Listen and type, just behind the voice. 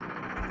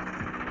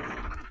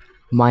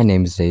My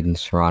name is Aiden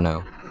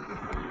Serrano,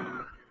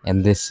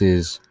 and this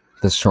is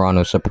the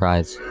Serrano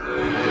Surprise.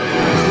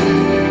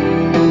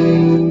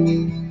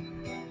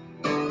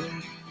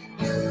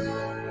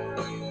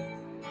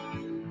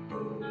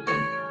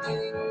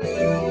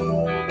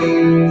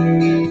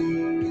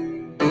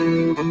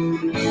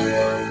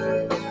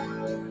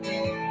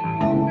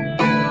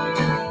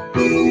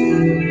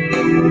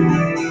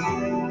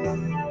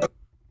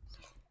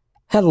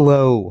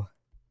 Hello,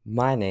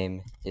 my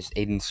name is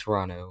Aiden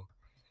Serrano,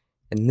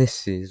 and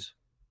this is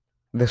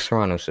the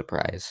Serrano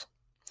Surprise.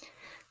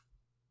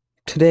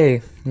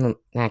 Today's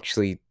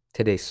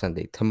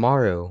Sunday.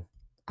 Tomorrow,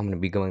 I'm going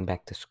to be going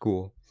back to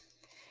school,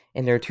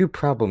 and there are two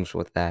problems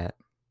with that.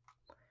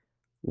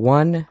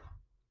 One,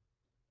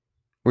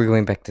 we're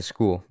going back to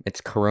school.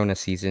 It's Corona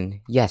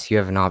season. Yes, you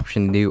have an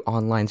option to do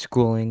online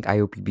schooling. I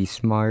hope you be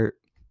smart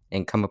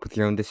and come up with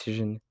your own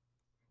decision.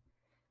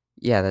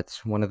 Yeah,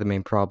 that's one of the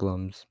main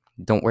problems.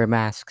 Don't wear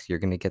masks, you're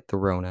gonna get the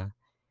Rona.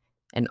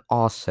 And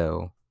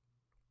also,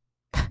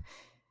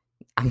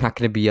 I'm not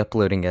gonna be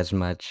uploading as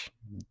much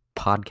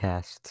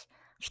podcasts.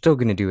 I'm still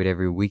gonna do it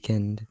every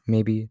weekend,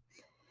 maybe,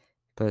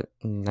 but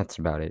that's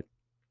about it.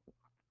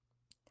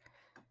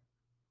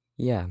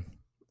 Yeah,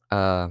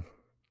 uh,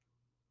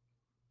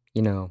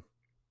 you know,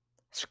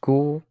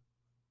 school,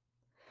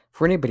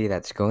 for anybody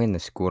that's going to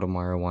school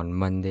tomorrow on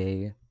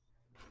Monday,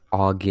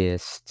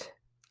 August,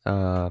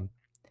 uh,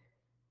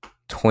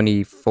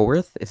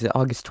 24th? Is it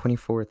August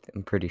 24th?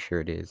 I'm pretty sure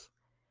it is.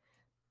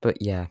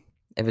 But yeah,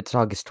 if it's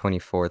August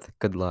 24th,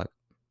 good luck.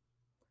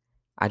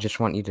 I just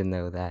want you to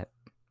know that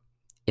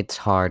it's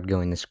hard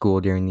going to school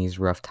during these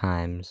rough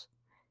times.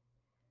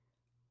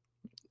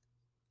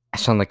 I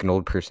sound like an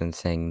old person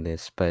saying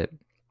this, but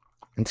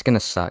it's gonna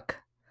suck.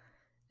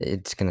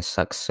 It's gonna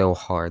suck so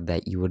hard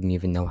that you wouldn't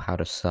even know how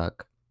to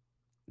suck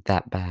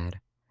that bad.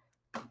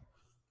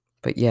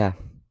 But yeah,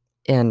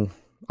 and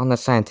on the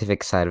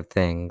scientific side of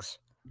things,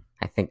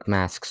 I think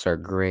masks are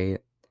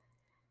great.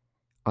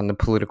 On the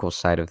political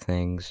side of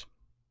things,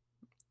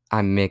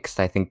 I'm mixed.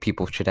 I think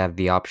people should have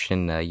the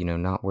option to,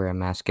 not wear a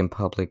mask in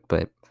public,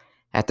 but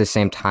at the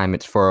same time,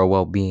 it's for our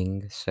well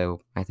being, so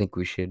I think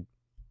we should.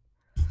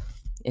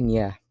 And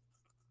yeah,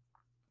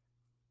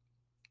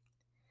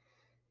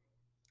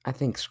 I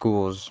think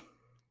school's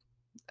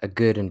a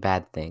good and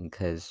bad thing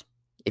because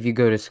if you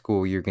go to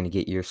school, you're going to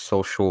get your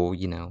social,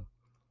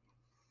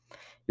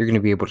 you're going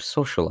to be able to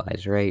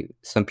socialize, right?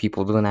 Some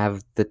people don't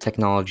have the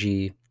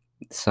technology,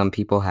 some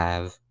people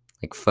have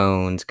like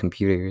phones,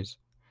 computers,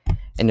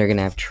 and they're going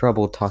to have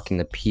trouble talking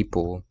to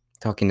people,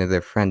 talking to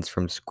their friends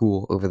from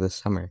school over the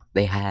summer.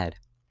 They had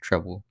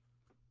trouble.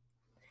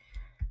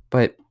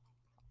 But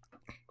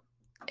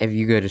if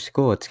you go to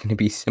school, it's going to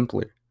be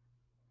simpler.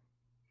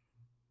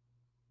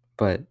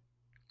 But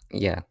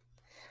yeah,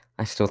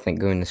 I still think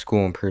going to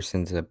school in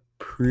person is a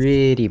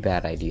pretty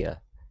bad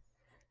idea,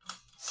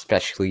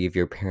 especially if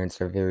your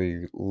parents are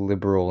very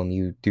liberal and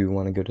you do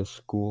want to go to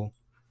school.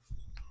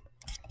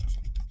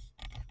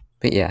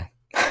 But yeah,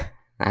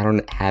 I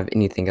don't have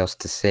anything else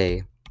to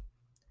say.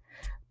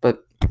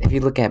 But if you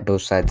look at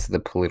both sides of the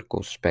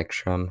political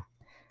spectrum,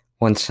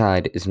 one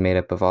side is made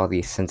up of all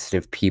these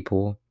sensitive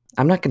people.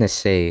 I'm not going to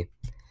say,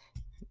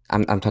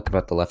 I'm talking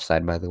about the left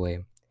side, by the way.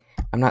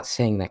 I'm not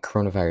saying that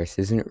coronavirus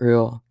isn't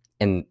real,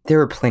 and there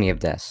are plenty of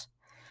deaths.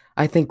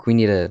 I think we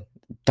need a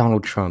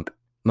Donald Trump,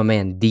 my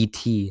man,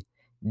 DT,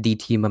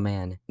 my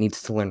man,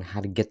 needs to learn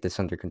how to get this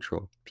under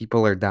control.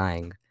 People are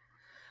dying.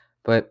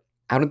 But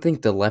I don't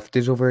think the left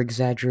is over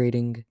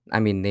exaggerating.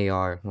 I mean, they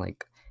are.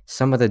 Like,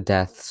 some of the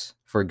deaths,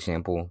 for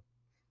example,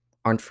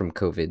 aren't from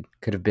COVID.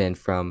 Could have been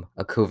from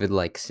a COVID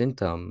like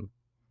symptom,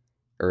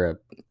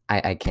 or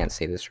I can't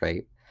say this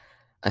right,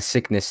 a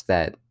sickness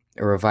that,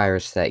 or a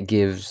virus that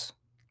gives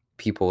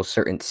people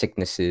certain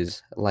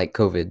sicknesses like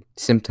COVID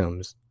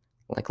symptoms.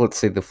 Like, let's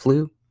say the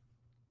flu.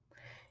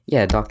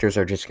 Yeah, doctors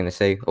are just going to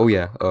say, oh,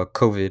 yeah,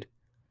 COVID.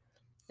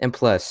 And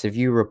plus, if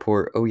you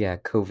report, oh, yeah,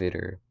 COVID,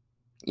 or,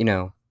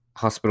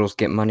 hospitals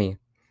get money.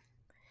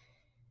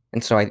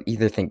 And so I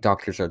either think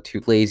doctors are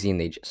too lazy and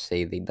they just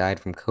say they died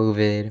from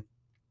COVID,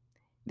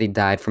 they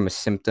died from a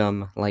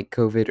symptom like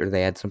COVID, or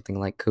they had something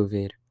like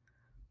COVID,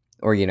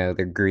 or,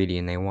 they're greedy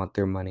and they want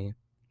their money.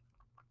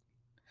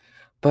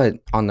 But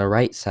on the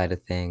right side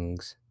of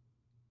things,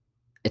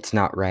 it's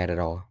not right at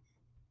all.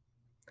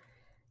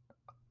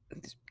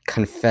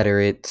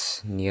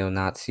 Confederates,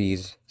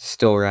 neo-Nazis,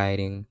 still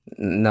rioting.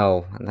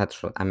 No,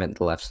 that's what I meant,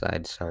 the left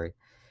side, sorry.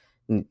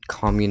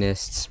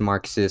 Communists,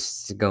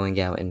 Marxists going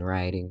out and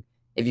rioting.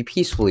 If you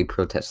peacefully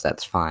protest,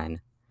 that's fine.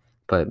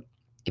 But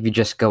if you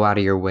just go out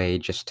of your way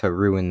just to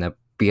ruin the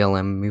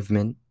BLM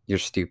movement, you're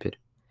stupid.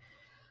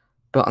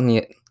 But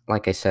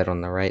like I said,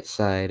 on the right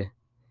side,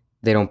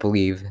 they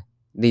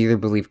either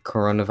believe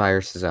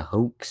coronavirus is a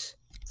hoax,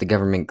 the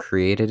government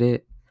created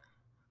it,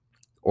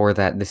 or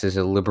that this is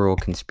a liberal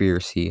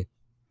conspiracy,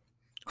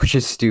 which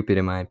is stupid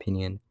in my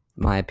opinion.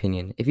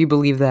 If you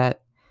believe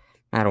that,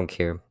 I don't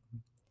care.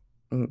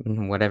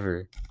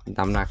 Whatever.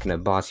 I'm not gonna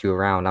boss you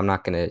around. I'm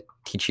not gonna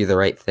teach you the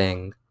right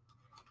thing.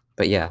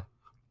 But yeah.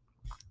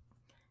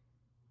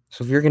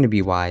 So if you're gonna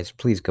be wise,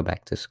 please go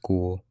back to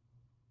school.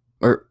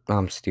 Or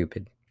I'm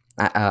stupid.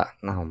 Oh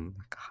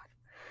my god.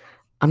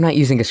 I'm not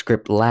using a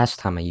script. Last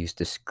time I used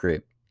a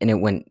script, and it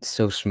went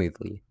so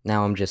smoothly.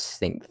 Now I'm just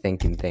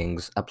thinking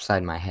things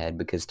upside my head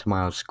because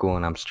tomorrow's school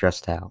and I'm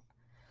stressed out.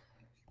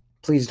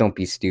 Please don't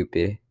be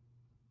stupid.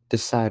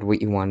 Decide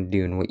what you want to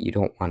do and what you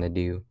don't want to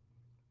do.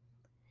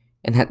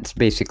 And that's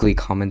basically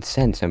common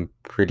sense. I'm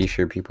pretty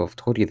sure people have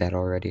told you that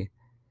already.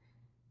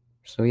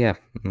 So yeah,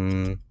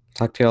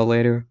 talk to y'all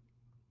later.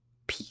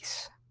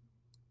 Peace.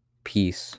 Peace.